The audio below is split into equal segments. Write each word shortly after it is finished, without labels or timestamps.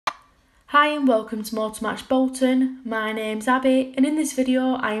Hi and welcome to Motor Match Bolton. My name's Abby and in this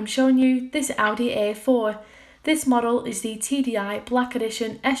video I am showing you this Audi A4. This model is the TDI Black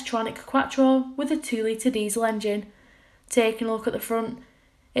Edition S-Tronic Quattro with a 2-litre diesel engine. Taking a look at the front,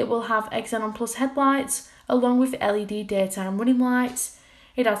 it will have Xenon Plus headlights along with LED daytime running lights.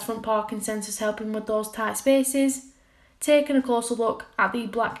 It has front parking sensors helping with those tight spaces. Taking a closer look at the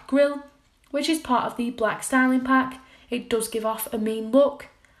black grille, which is part of the black styling pack, it does give off a mean look.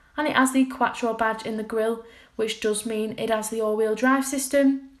 And it has the Quattro badge in the grille, which does mean it has the all-wheel drive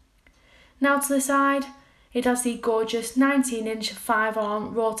system. Now to the side, it has the gorgeous 19-inch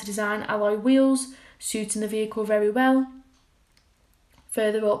 5-arm rotor design alloy wheels, suiting the vehicle very well.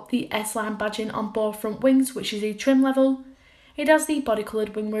 Further up, the S-line badging on both front wings, which is the trim level. It has the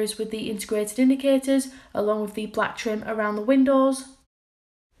body-coloured wing mirrors with the integrated indicators, along with the black trim around the windows.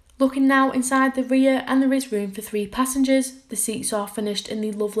 Looking now inside the rear, and there is room for 3 passengers. The seats are finished in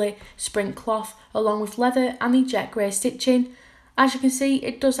the lovely sprint cloth along with leather and the jet grey stitching. As you can see,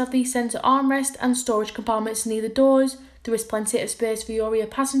 it does have the centre armrest and storage compartments near the doors. There is plenty of space for your rear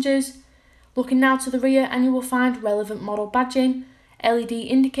passengers. Looking now to the rear, and you will find relevant model badging, LED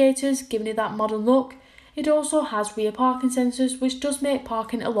indicators giving it that modern look. It also has rear parking sensors, which does make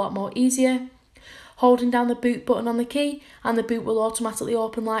parking a lot more easier. Holding down the boot button on the key and the boot will automatically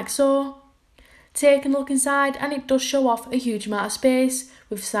open like so. Taking a look inside, and it does show off a huge amount of space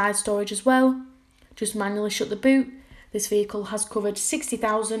with side storage as well. Just manually shut the boot. This vehicle has covered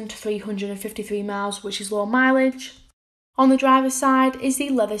 60,353 miles, which is low mileage. On the driver's side is the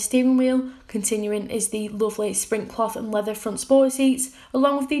leather steering wheel, continuing is the lovely sprint cloth and leather front sporty seats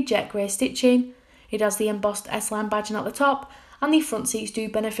along with the jet grey stitching. It has the embossed S-line badging at the top and the front seats do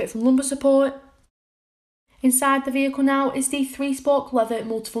benefit from lumbar support. Inside the vehicle now is the 3-spoke leather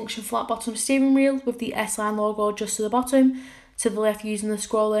multifunction flat bottom steering wheel with the S-Line logo just to the bottom. To the left, using the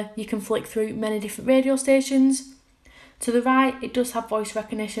scroller, you can flick through many different radio stations. To the right, it does have voice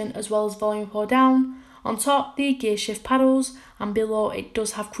recognition as well as volume up or down. On top, the gear shift paddles, and below it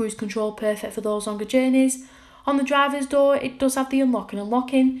does have cruise control, perfect for those longer journeys. On the driver's door, it does have the unlock and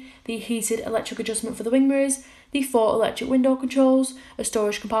unlocking, the heated electric adjustment for the wing mirrors, the 4 electric window controls, a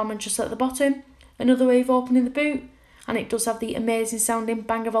storage compartment just at the bottom, another way of opening the boot, and it does have the amazing sounding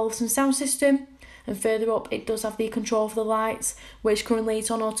Bang & Olufsen sound system, and further up it does have the control for the lights, which currently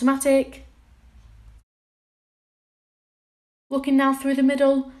is on automatic. Looking now through the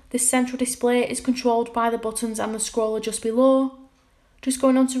middle, this central display is controlled by the buttons and the scroller just below. Just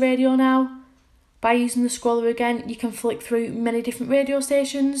going on to radio now. By using the scroller again, you can flick through many different radio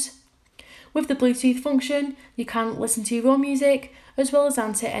stations. With the Bluetooth function, you can listen to your own music as well as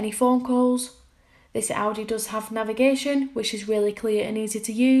answer any phone calls. This Audi does have navigation, which is really clear and easy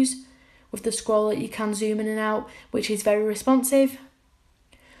to use. With the scroller you can zoom in and out, which is very responsive.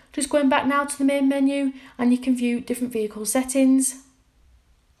 Just going back now to the main menu, and you can view different vehicle settings.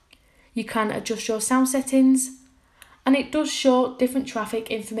 You can adjust your sound settings, and it does show different traffic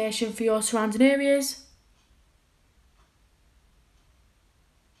information for your surrounding areas.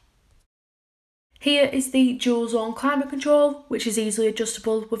 Here is the dual zone climate control, which is easily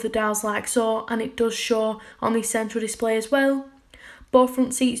adjustable with the dials like so, and it does show on the central display as well. Both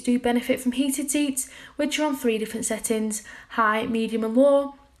front seats do benefit from heated seats, which are on 3 different settings: high, medium and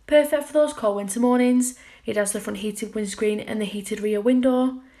low, perfect for those cold winter mornings. It has the front heated windscreen and the heated rear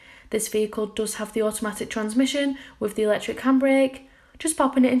window. This vehicle does have the automatic transmission with the electric handbrake. Just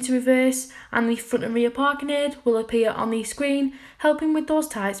popping it into reverse and the front and rear parking aid will appear on the screen, helping with those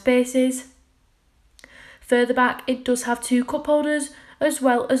tight spaces. Further back, it does have 2 cup holders as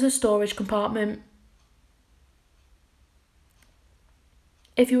well as a storage compartment.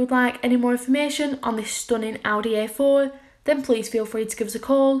 If you would like any more information on this stunning Audi A4, then please feel free to give us a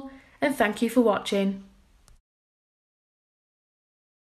call, and thank you for watching.